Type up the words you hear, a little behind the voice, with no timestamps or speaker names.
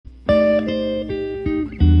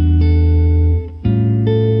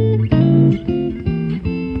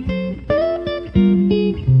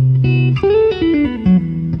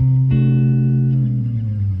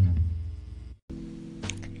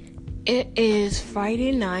is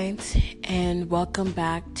Friday night, and welcome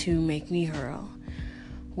back to Make Me Hurl,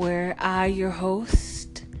 where I, your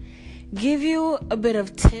host, give you a bit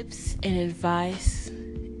of tips and advice,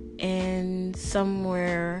 and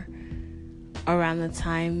somewhere around the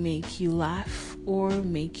time make you laugh or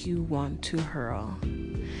make you want to hurl.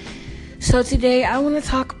 So today I want to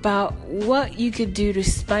talk about what you could do to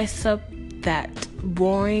spice up that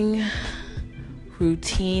boring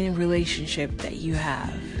routine relationship that you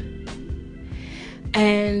have.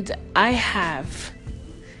 And I have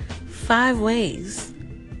 5 ways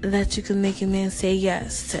that you can make a man say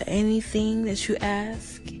yes to anything that you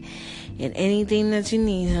ask and anything that you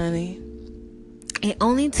need, honey. It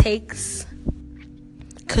only takes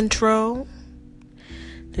control,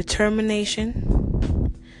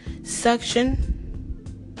 determination, suction,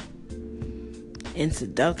 and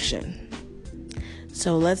seduction.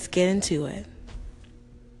 So let's get into it.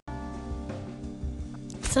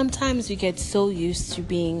 Sometimes we get so used to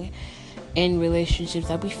being in relationships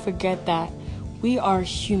that we forget that we are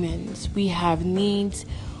humans. We have needs,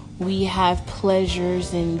 we have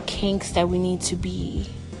pleasures and kinks that we need to be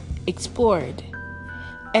explored.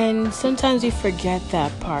 And sometimes we forget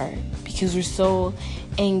that part because we're so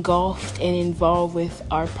engulfed and involved with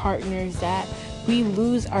our partners that we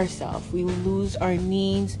lose ourselves. We lose our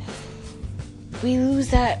needs. We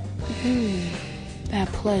lose that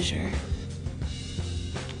pleasure.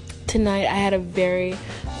 Tonight, I had a very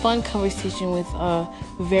fun conversation with a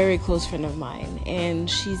very close friend of mine, and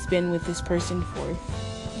she's been with this person for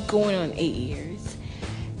going on 8 years.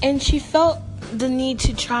 And she felt the need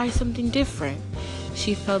to try something different.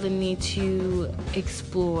 She felt the need to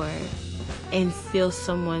explore and feel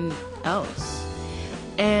someone else.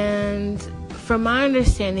 And from my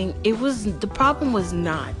understanding, the problem was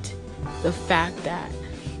not the fact that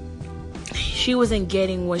she wasn't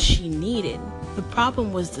getting what she needed. The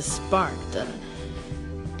problem was the spark, the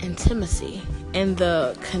intimacy, and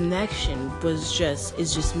the connection is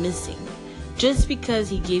just missing. Just because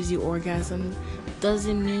he gives you orgasm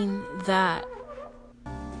doesn't mean that,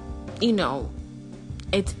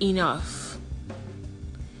 it's enough.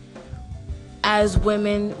 As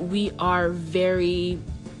women, we are very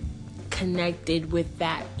connected with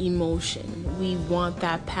that emotion. We want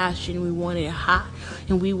that passion. We want it hot,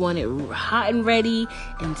 and we want it hot and ready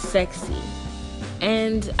and sexy.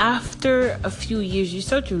 And after a few years, you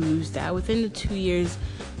start to lose that. Within the 2 years,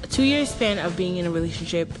 a 2-year span of being in a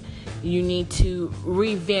relationship, you need to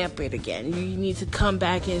revamp it again. You need to come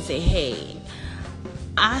back and say, hey,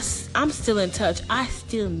 I'm still in touch. I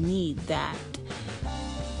still need that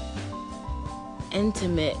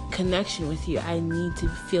intimate connection with you. I need to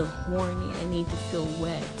feel horny. I need to feel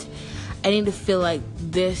wet. I need to feel like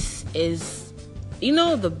this is,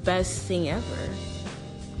 the best thing ever.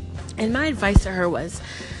 And my advice to her was,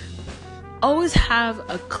 always have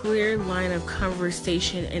a clear line of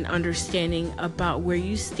conversation and understanding about where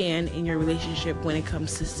you stand in your relationship when it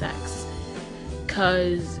comes to sex.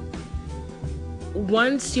 Because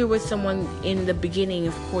once you're with someone in the beginning,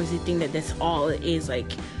 of course, you think that that's all it is.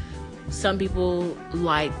 Like, some people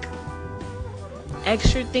like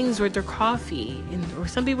extra things with their coffee, or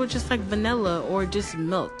some people just like vanilla or just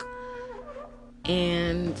milk.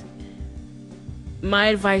 And my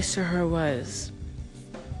advice to her was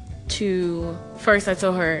first I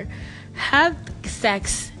told her, have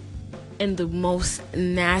sex in the most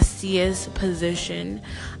nastiest position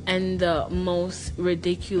and the most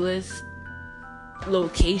ridiculous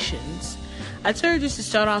locations. I told her just to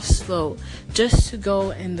start off slow, just to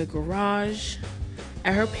go in the garage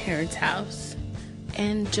at her parents' house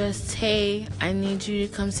and just, hey, I need you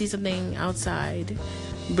to come see something outside.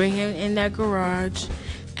 Bring him in that garage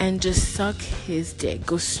and just suck his dick.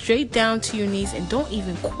 Go straight down to your knees and don't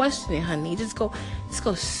even question it, honey. Just go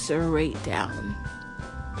straight down.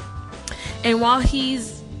 And while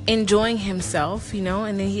he's enjoying himself, and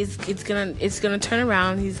then it's gonna turn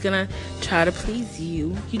around. He's gonna try to please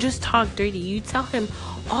you. You just talk dirty. You tell him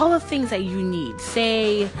all the things that you need.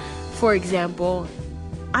 Say, for example,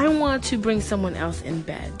 I want to bring someone else in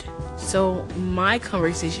bed. So my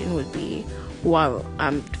conversation would be, while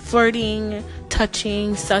I'm flirting,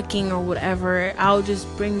 touching, sucking, or whatever, I'll just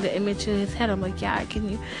bring the image to his head. I'm like, yeah,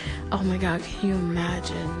 oh my God, can you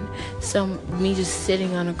imagine me just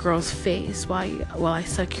sitting on a girl's face while I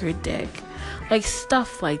suck your dick? Like,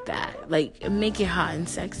 stuff like that. Like, make it hot and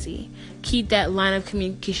sexy. Keep that line of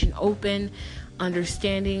communication open,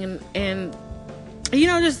 understanding, and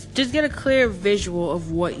just get a clear visual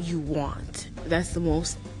of what you want. That's the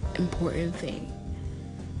most important thing.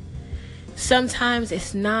 Sometimes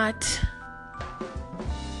it's not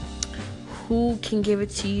who can give it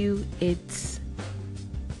to you, it's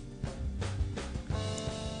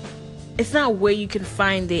it's not where you can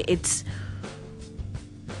find it, it's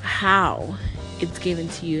how it's given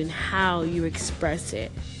to you and how you express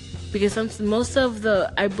it. Because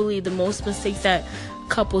I believe the most mistakes that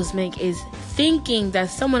couples make is thinking that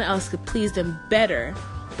someone else could please them better,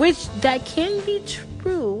 which that can be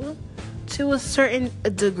true to a certain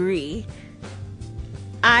degree.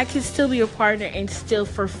 I can still be your partner and still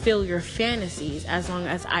fulfill your fantasies as long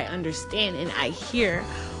as I understand and I hear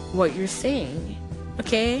what you're saying.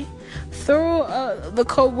 Okay? Throw the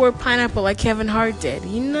code word pineapple like Kevin Hart did.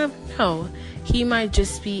 You never know. He might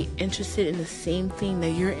just be interested in the same thing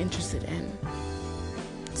that you're interested in.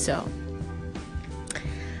 So,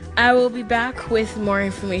 I will be back with more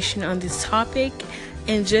information on this topic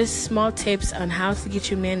and just small tips on how to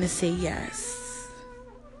get your man to say yes.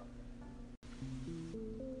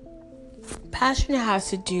 Passion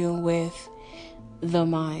has to do with the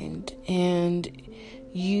mind, and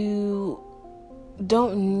you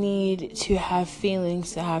don't need to have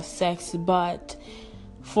feelings to have sex, but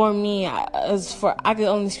for me, I can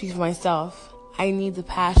only speak for myself. I need the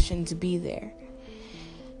passion to be there,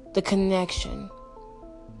 the connection.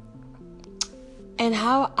 And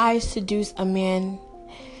how I seduce a man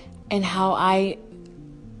and how I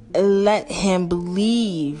let him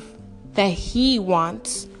believe that he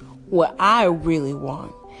wants what I really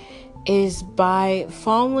want is by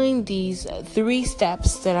following these 3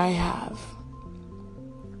 steps that I have.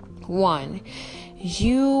 1,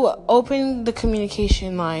 you open the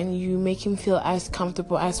communication line. You make him feel as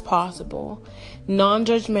comfortable as possible.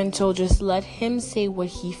 Non-judgmental, just let him say what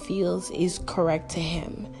he feels is correct to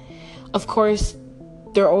him. Of course,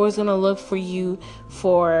 they're always going to look for you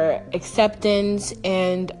for acceptance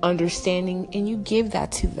and understanding, and you give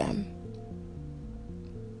that to them.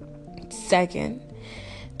 2nd,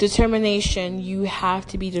 determination. You have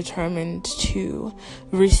to be determined to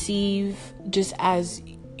receive just as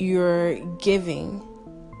you're giving.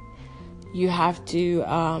 You have to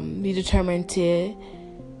be determined to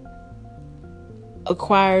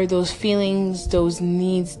acquire those feelings, those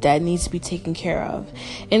needs that needs to be taken care of.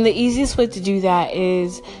 And the easiest way to do that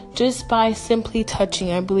is just by simply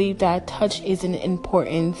touching. I believe that touch is an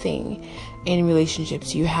important thing in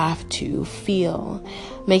relationships. You have to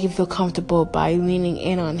make him feel comfortable by leaning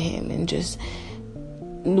in on him and just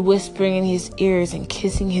whispering in his ears and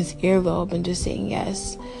kissing his earlobe and just saying,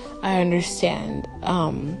 yes, I understand.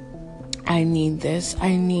 I need this.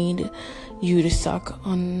 I need you to suck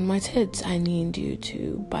on my tits. I need you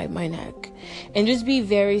to bite my neck. And just be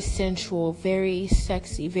very sensual, very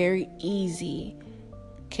sexy, very easy.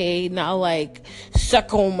 Okay? Not like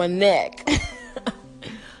suck on my neck.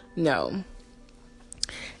 No.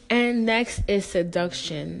 And next is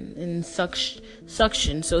seduction and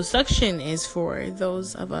suction. So suction is for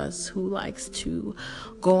those of us who likes to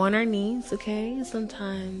go on our knees, okay?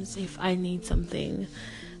 Sometimes if I need something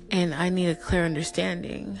and I need a clear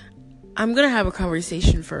understanding, I'm going to have a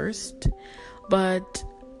conversation first, but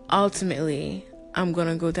ultimately I'm going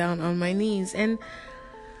to go down on my knees. And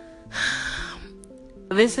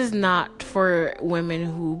this is not for women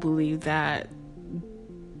who believe that,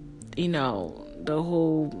 the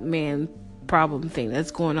whole man problem thing that's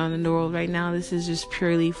going on in the world right now. This is just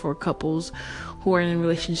purely for couples who are in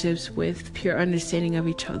relationships with pure understanding of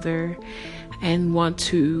each other and want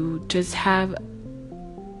to just have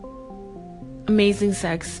amazing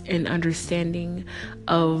sex and understanding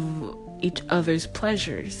of each other's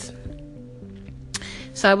pleasures.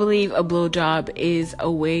 So I believe a blowjob is a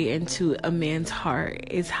way into a man's heart.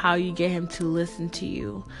 It's how you get him to listen to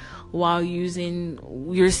you while using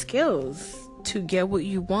your skills to get what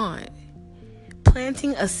you want.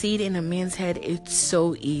 Planting a seed in a man's head, it's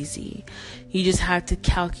so easy. You just have to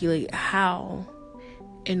calculate how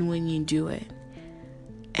and when you do it.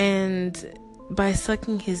 And by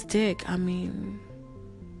sucking his dick, why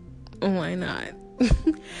not?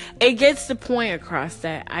 It gets the point across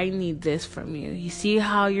that I need this from you. You see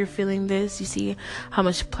how you're feeling this? You see how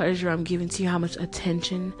much pleasure I'm giving to you, how much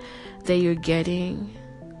attention that you're getting?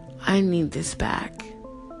 I need this back.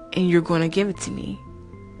 And you're going to give it to me.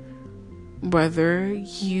 Whether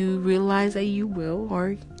you realize that you will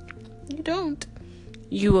or you don't,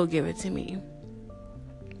 you will give it to me.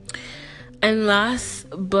 And last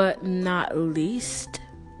but not least,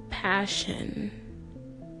 passion.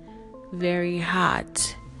 Very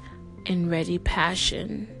hot and ready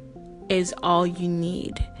passion is all you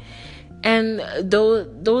need. And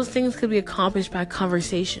those things could be accomplished by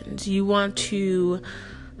conversations. You want to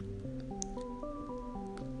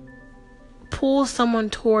pull someone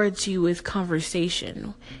towards you with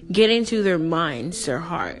conversation. Get into their minds, their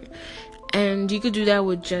heart. And you could do that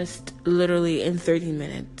with just literally in 30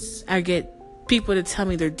 minutes. I get people to tell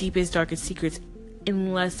me their deepest, darkest secrets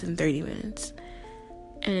in less than 30 minutes.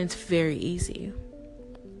 And it's very easy.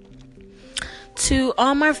 To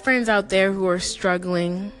all my friends out there who are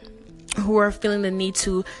struggling, who are feeling the need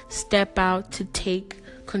to step out to take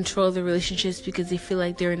control of the relationships because they feel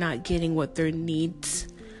like they're not getting what their needs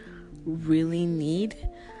really need,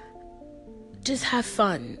 just have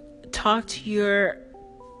fun. Talk to your,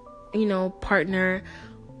 partner.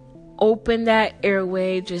 Open that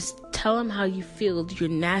airway. Just tell him how you feel, your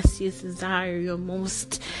nastiest desire, your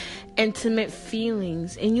most intimate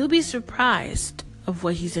feelings, and you'll be surprised of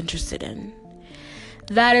what he's interested in.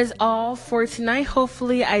 That is all for tonight.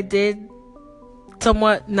 Hopefully I did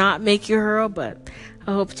somewhat not make you hurl, but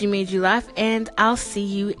I hope you made you laugh, and I'll see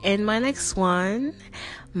you in my next one.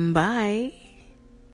 Bye.